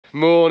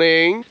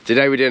Morning.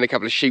 Today we're doing a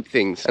couple of sheep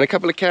things and a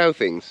couple of cow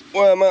things.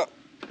 Warm up.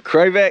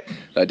 Krovek.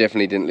 I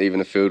definitely didn't leave in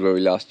the field where we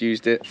last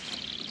used it.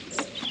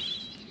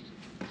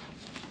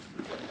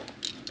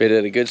 Bit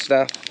of the good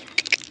stuff.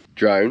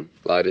 Drone,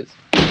 lighters.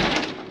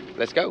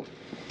 Let's go.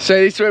 So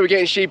this is where we're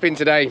getting sheep in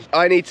today.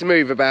 I need to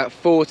move about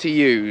 40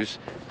 ewes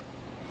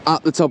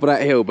up the top of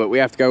that hill, but we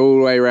have to go all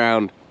the way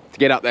around to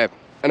get up there.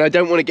 And I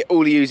don't want to get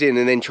all the ewes in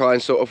and then try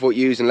and sort of what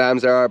ewes and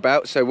lambs there are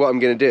about. So what I'm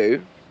going to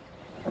do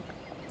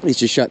is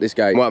just shut this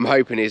gate. What I'm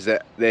hoping is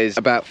that there's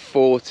about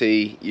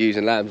 40 ewes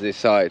and lambs this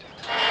side.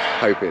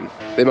 Hoping.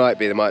 There might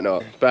be, there might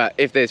not. But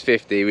if there's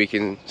 50, we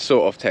can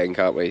sort off 10,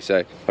 can't we?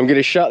 So I'm going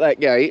to shut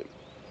that gate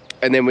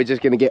and then we're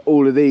just going to get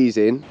all of these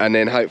in and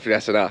then hopefully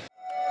that's enough.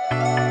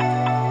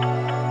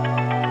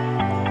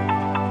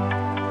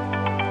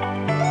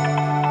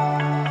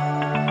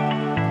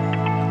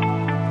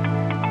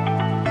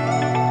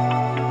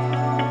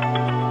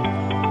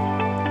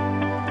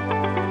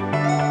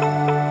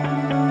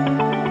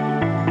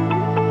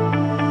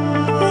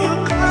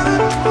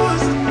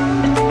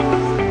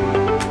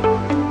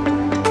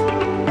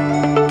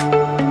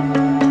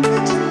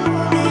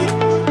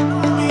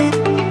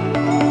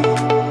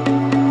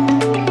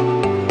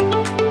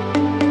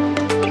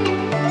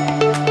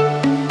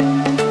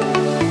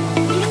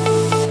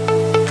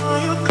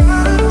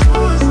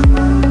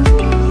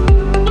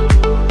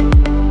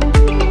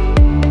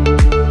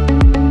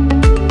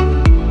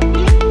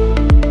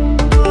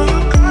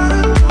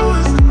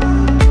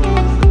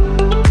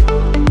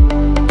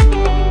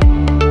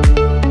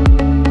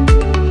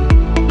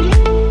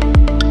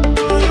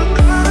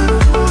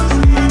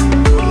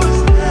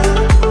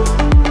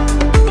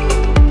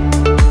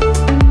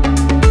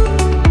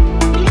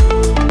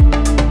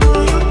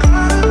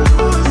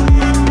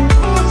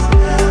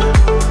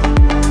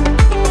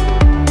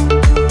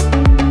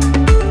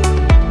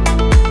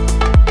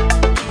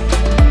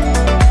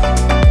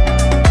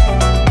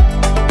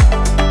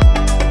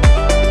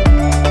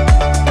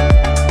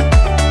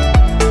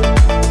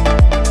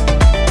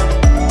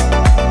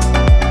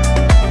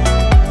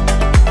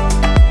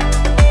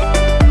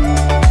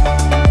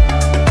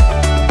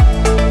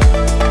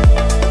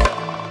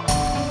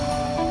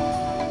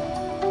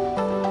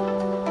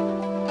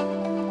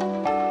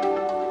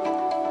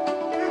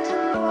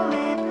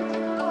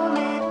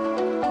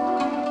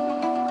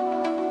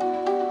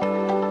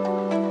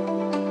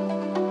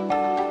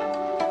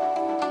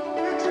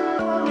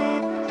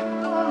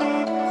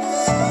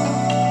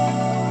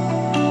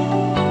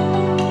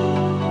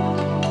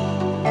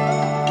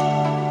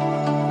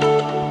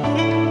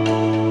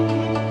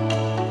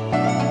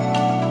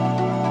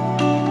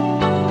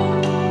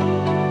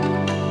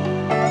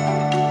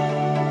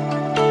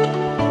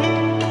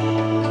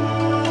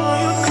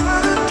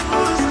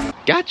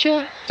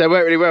 Gotcha! So it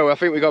went really well. I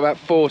think we got about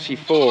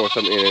 44 or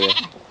something in here.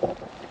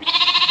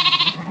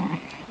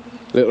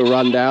 Little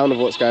rundown of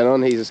what's going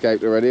on. He's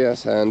escaped already,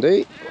 that's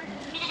handy.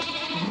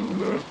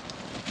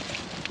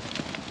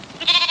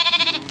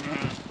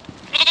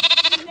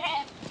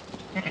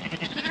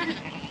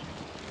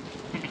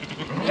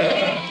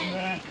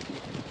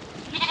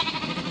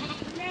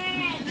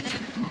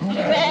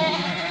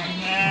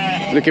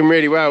 Looking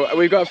really well.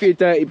 We've got a few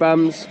dirty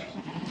bums.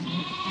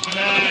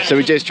 So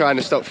we're just trying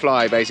to stop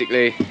fly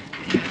basically.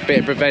 Bit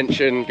of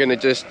prevention, gonna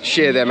just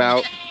shear them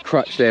out,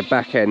 crutch their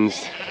back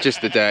ends,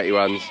 just the dirty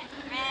ones.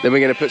 Then we're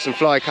gonna put some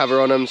fly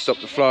cover on them, stop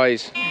the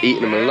flies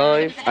eating them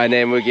alive. And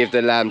then we'll give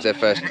the lambs their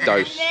first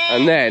dose.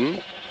 And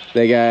then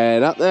they're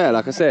going up there,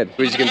 like I said.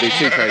 We're just gonna do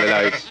 2 trailer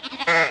loads.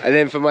 And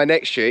then for my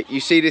next trick,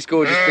 you see this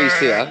gorgeous beast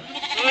here?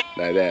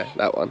 No, there,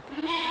 that one.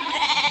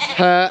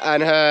 Her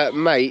and her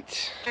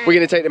mate, we're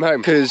gonna take them home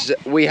because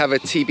we have a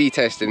TB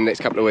test in the next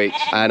couple of weeks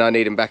and I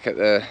need them back at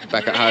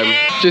home.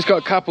 Just got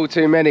a couple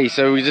too many,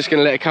 so we're just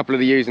gonna let a couple of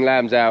the ewes and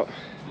lambs out.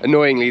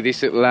 Annoyingly,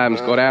 this little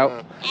lamb's got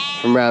out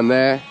from round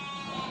there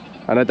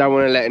and I don't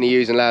want to let any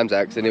ewes and lambs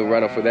out because then he'll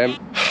run off with them.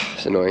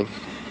 It's annoying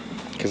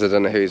because I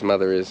don't know who his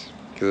mother is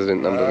because I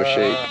didn't number my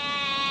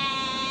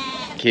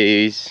sheep.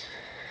 Keys.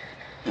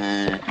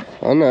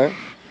 Oh no.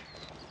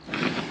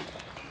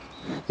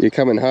 You're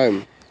coming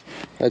home.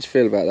 How'd you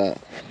feel about that?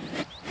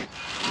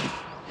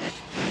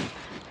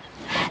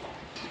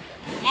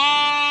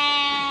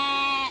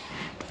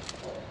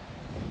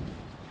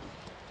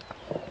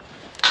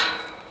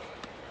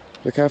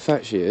 Look how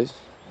fat she is.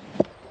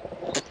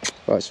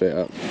 Right, straight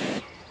up.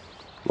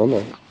 Oh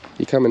no,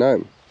 you're coming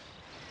home.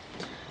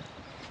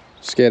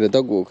 Scared of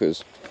dog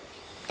walkers.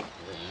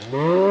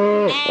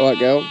 Alright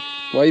girl,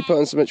 why are you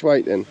putting so much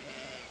weight then?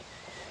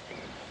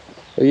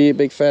 Look at your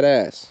big fat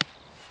ass.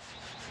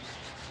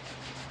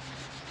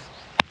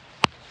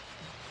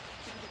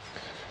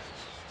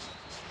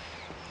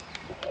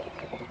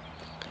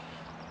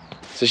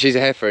 So she's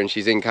a heifer and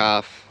she's in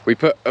calf. We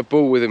put a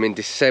bull with them in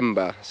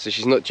December, so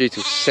she's not due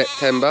till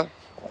September.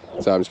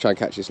 So I'm just trying to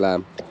catch this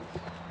lamb.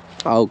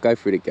 I'll go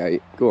through the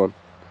gate, go on.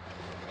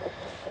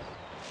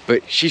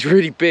 But she's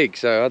really big,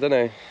 so I don't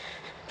know.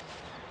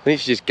 I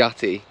think she's just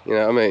gutty, you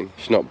know what I mean?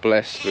 She's not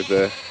blessed with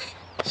the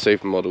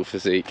supermodel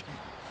physique.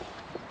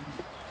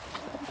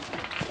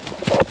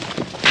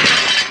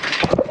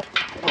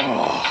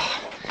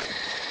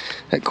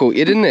 caught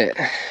you, didn't it?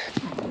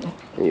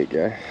 There you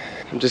go.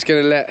 I'm just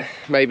gonna let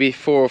maybe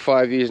 4 or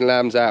 5 ewes and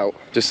lambs out,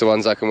 just the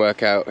ones I can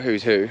work out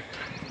who's who,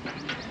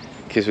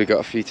 because we've got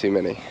a few too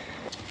many.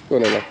 Go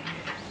on, Emma.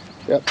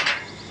 Yep.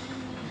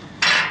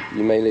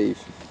 You may leave.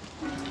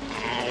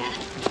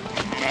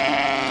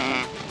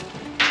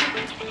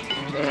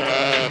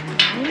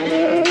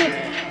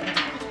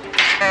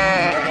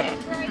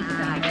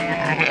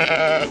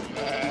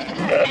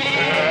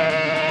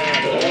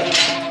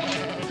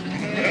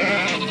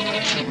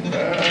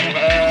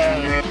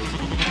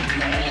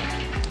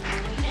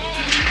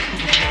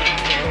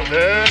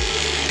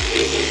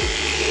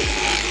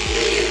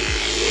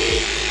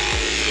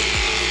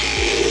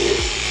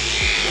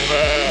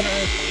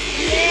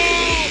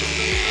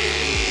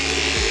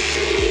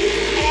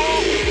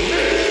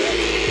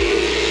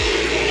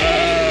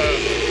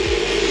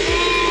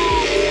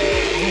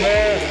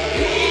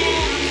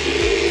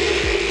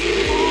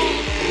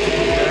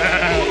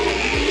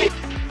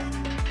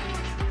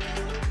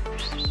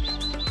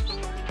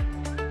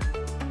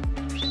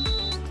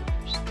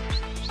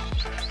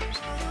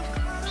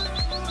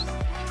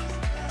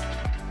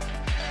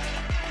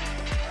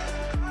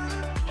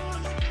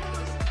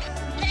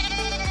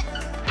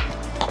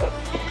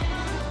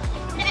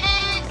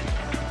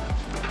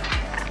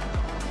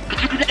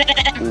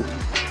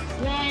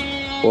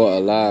 What a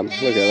lamb,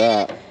 look at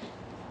that.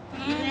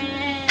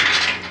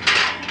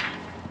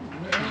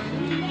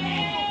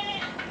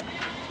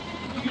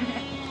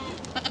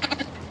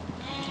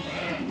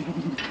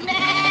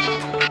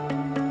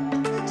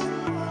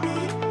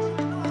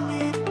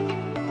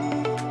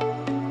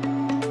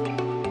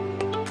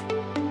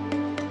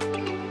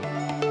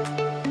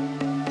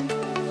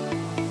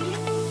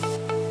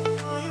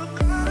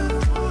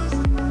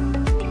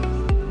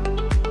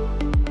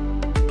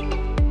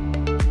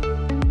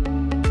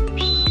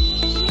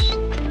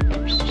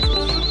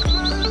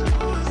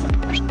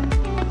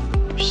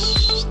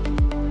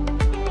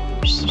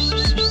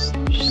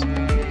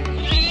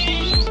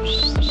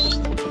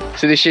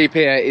 So this sheep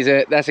here is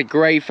that's a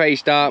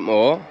grey-faced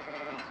Dartmoor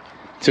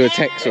to a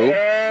Texel,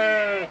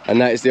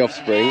 and that is the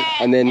offspring.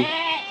 And then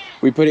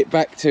we put it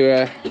back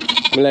to a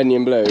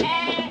Millennium Blue,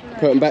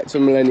 put them back to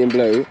a Millennium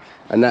Blue,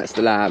 and that's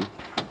the lamb.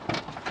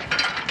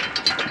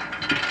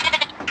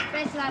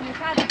 Best lamb we've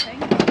had, I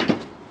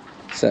think.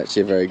 It's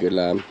actually a very good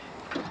lamb.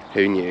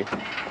 Who knew?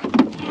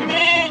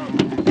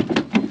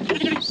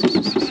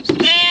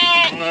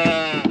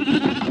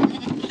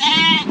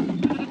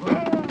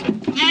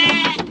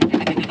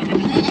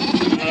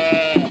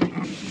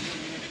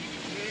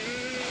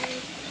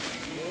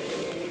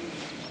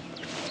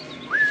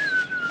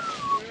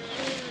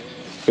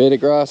 Bit of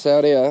grass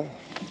out here.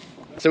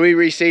 So we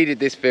reseeded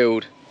this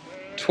field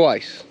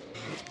twice.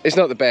 It's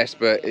not the best,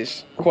 but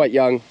it's quite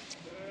young.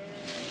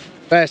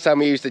 First time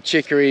we used the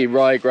chicory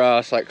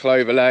ryegrass, like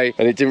clover lay,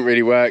 and it didn't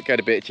really work. Had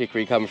a bit of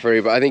chicory come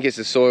through, but I think it's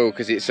the soil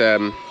because it's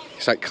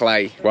like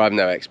clay. Well, I'm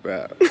no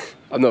expert.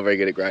 I'm not very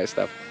good at growing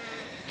stuff.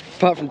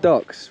 Apart from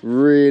docks,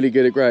 really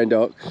good at growing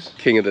docks.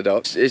 King of the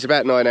docks. It's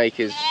about 9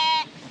 acres,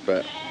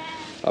 but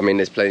I mean,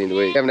 there's plenty in the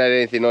week. I haven't had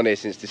anything on here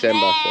since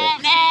December, so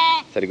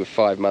it's had a good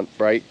 5-month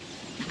break.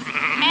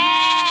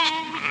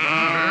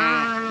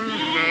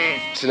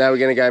 So now we're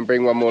going to go and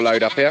bring one more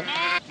load up here,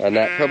 and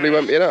that probably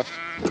won't be enough.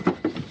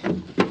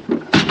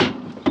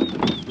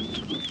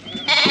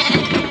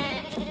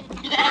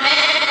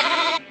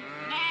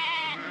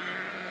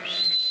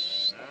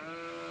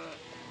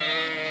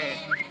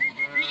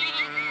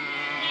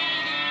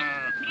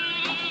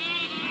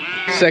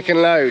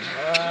 Second load,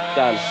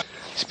 done.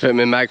 Just put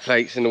them in mag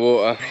flakes in the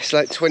water. It's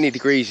like 20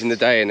 degrees in the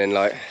day and then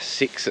like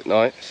 6 at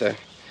night, so.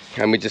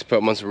 And we just put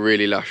them on some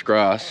really lush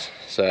grass,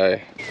 so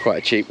quite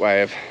a cheap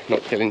way of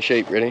not killing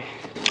sheep, really.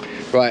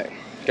 Right,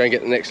 go and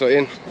get the next lot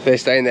in. They're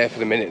staying there for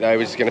the minute though.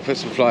 We're just gonna put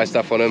some fly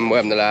stuff on them,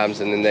 worm the lambs,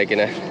 and then they're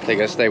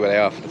gonna stay where they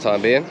are for the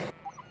time being.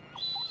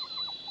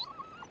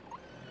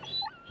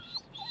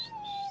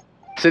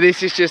 So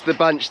this is just the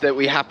bunch that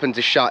we happened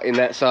to shut in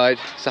that side.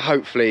 So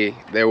hopefully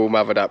they're all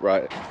mothered up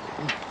right.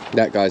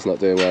 That guy's not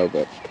doing well,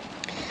 but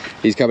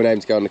he's coming home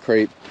to go on the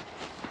creep.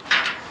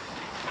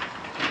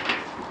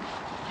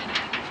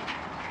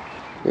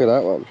 Look at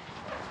that one.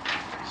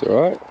 It's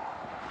alright.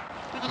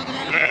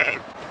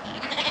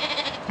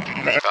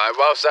 Right,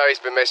 while Zoe's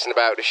been messing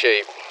about with the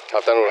sheep,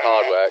 I've done all the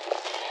hard work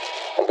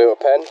and built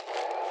a pen.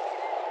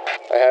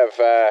 I have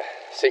a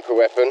secret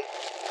weapon,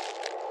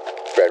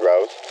 bread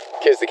rolls.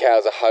 Because the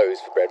cows are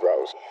hosed for bread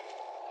rolls.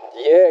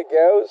 Yeah,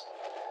 girls.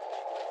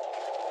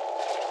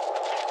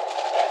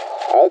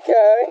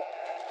 Okay.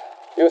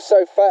 You're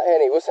so fat,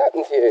 Henny. What's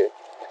happened to you?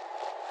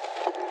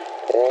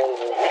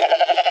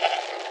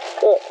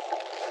 Look.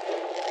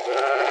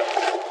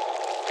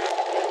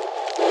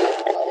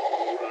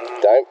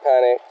 Don't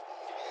panic.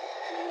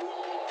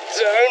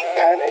 Don't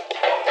panic.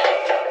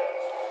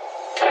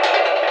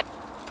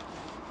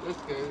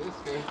 Let's go,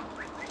 let's go.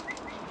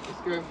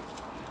 Let's go.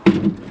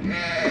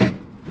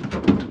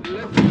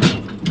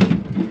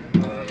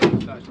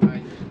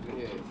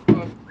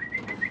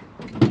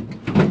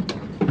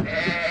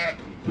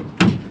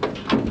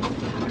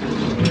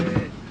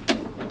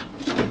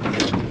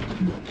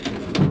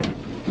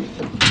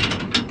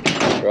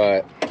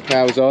 Right,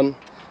 cows on.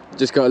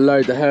 Just got to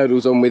load the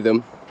hurdles on with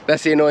them.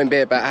 That's the annoying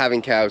bit about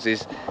having cows,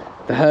 is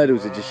the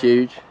hurdles are just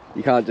huge.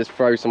 You can't just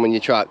throw some on your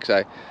truck,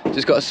 so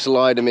just got to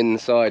slide them in the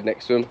side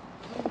next to them.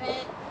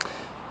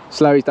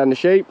 Slowy's done the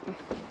sheep.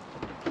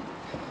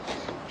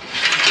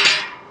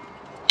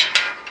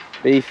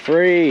 Be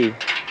free.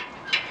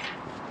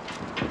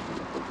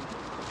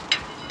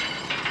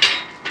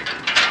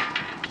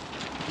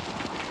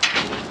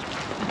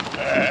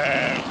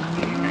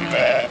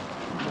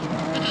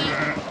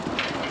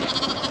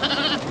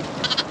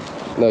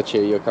 No,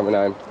 Chew, you're coming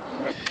home.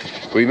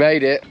 We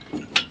made it.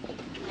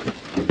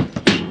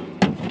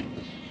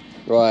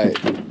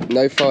 Right,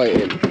 no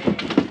fighting.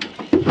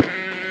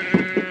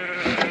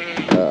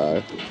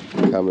 Uh-oh,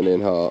 coming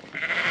in hot.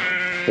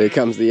 Here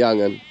comes the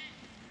young'un.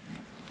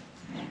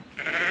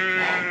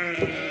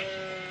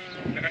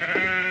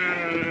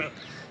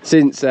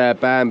 Since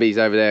Bambi's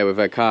over there with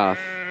her calf,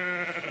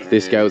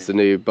 this girl's the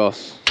new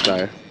boss, so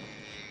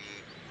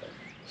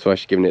that's why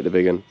she's giving it the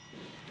big one.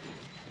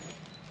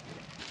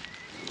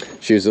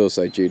 She was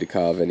also due to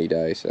calve any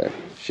day, so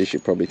she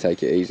should probably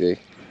take it easy.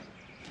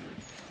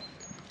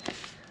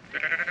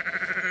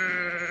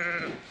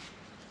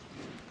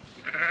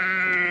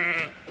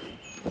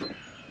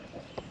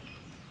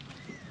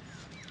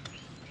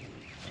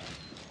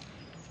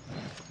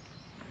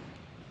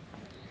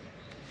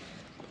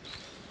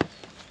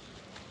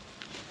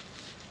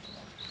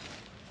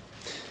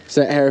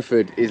 So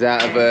Hereford is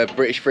out of a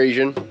British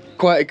Friesian.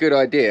 Quite a good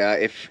idea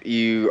if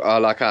you are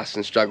like us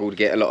and struggle to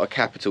get a lot of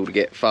capital to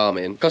get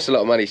farming. Costs a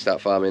lot of money to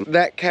start farming.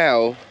 That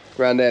cow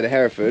around there, the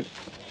Hereford,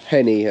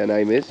 Henny her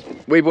name is.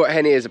 We bought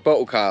Henny as a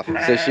bottle calf.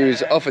 So she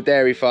was off a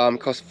dairy farm,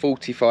 cost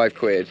 45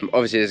 quid.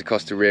 Obviously there's a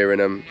cost of rearing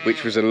them,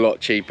 which was a lot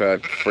cheaper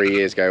 3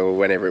 years ago or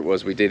whenever it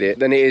was we did it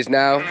than it is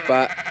now,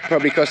 but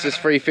probably cost us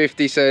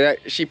 350, so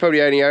that, she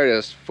probably only owed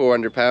us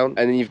 £400. And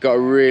then you've got a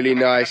really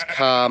nice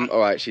calm, all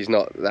right, she's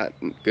not that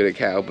good a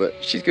cow, but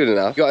she's good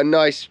enough. You've got a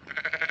nice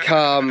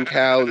calm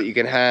cow that you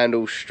can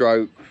handle,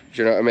 stroke,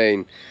 do you know what I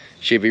mean?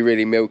 She'll be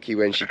really milky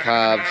when she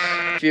calves.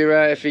 If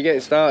you're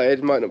getting started,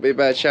 it might not be a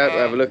bad shout to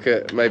have a look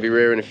at maybe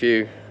rearing a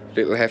few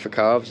little heifer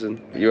calves,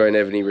 and you won't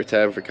have any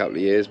return for a couple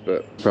of years,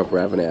 but proper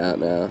having it out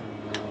now.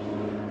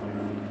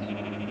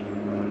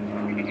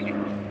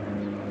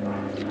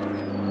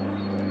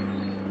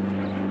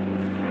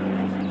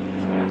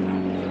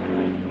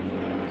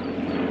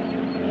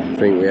 I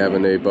think we have a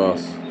new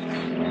boss.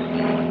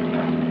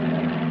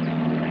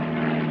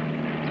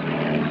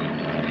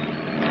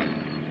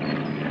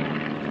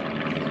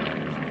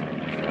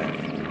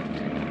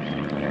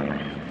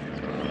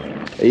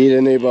 Are you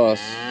the new boss?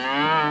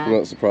 I'm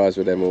not surprised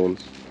with them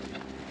horns.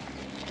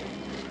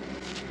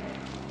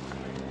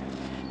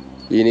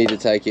 You need to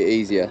take it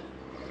easier.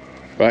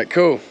 Right,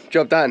 cool,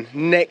 job done.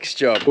 Next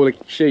job, all the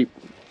sheep.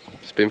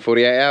 It's been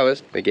 48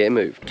 hours, they're getting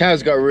moved.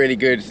 Cows got a really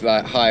good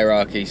like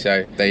hierarchy,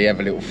 so they have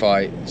a little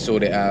fight,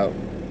 sort it out,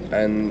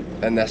 and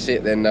that's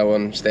it. Then no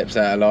one steps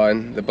out of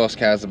line. The boss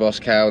cow's the boss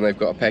cow, and they've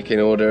got a pecking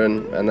order,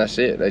 and that's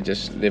it. They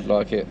just live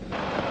like it.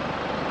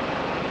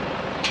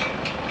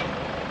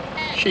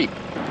 Sheep.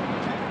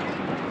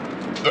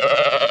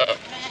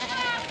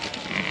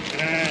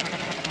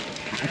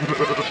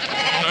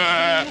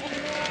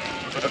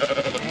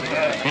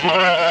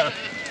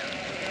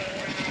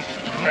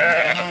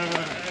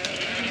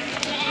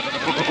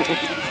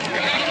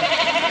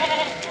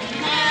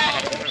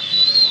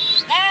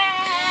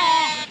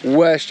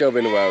 Worst job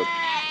in the world.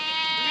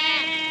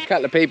 A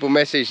couple of people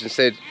messaged and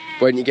said,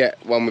 why don't you get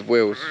one with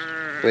wheels?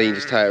 Then you can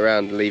just tow it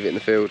around and leave it in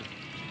the field.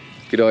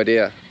 Good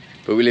idea.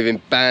 But we live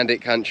in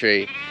bandit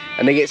country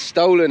and they get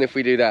stolen if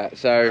we do that.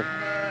 So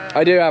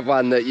I do have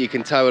one that you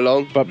can tow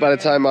along, but by the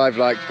time I've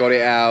like got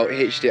it out,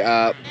 hitched it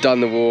up,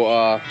 done the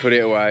water, put it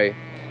away,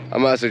 I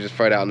might as well just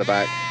throw it out on the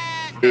back.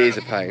 It is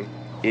a pain.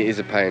 It is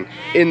a pain.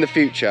 In the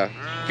future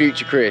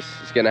Chris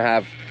is gonna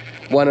have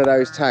one of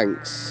those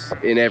tanks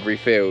in every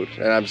field,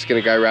 and I'm just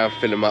gonna go around,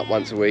 fill them up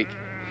once a week,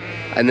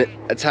 and then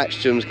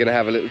attached to them is gonna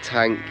have a little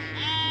tank,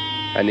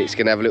 and it's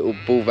gonna have a little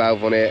ball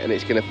valve on it, and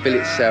it's gonna fill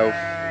itself.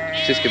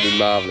 It's just gonna be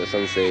marvellous,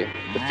 honestly.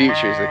 The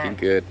future is looking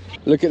good.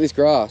 Look at this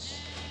grass.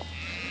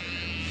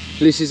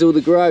 This is all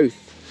the growth.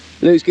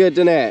 Looks good,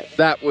 doesn't it?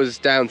 That was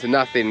down to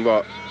nothing,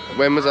 what?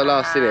 When was I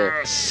last in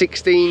here?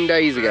 16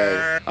 days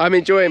ago. I'm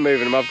enjoying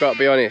moving them, I've got to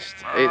be honest.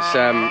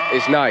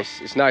 It's nice.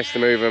 It's nice to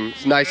move them.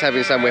 It's nice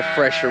having somewhere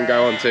fresh from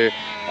go on to.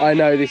 I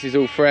know this is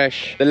all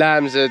fresh. The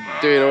lambs are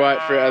doing all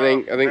right for it, I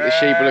think. I think the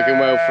sheep are looking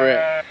well for it.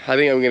 I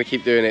think I'm gonna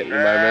keep doing it at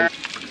the moment.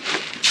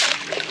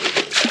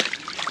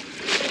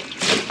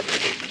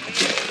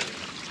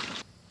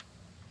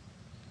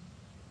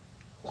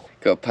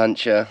 Got a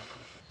puncher.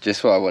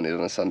 Just what I wanted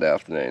on a Sunday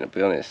afternoon, I'll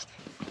be honest.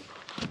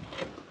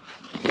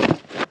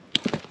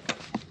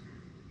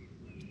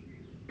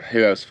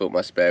 Who else thought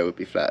my spare would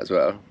be flat as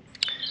well?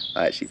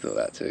 I actually thought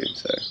that too,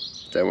 so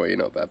don't worry, you're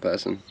not a bad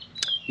person.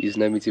 You just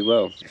know me too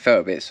well. It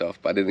felt a bit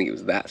soft, but I didn't think it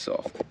was that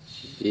soft.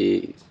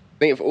 Jeez. I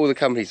think of all the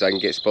companies I can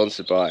get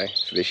sponsored by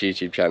for this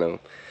YouTube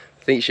channel,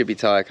 I think it should be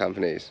tyre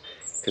companies,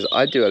 because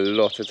I do a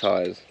lot of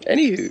tyres.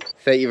 Anywho,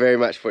 thank you very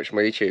much for watching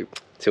my YouTube.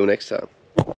 Till next time.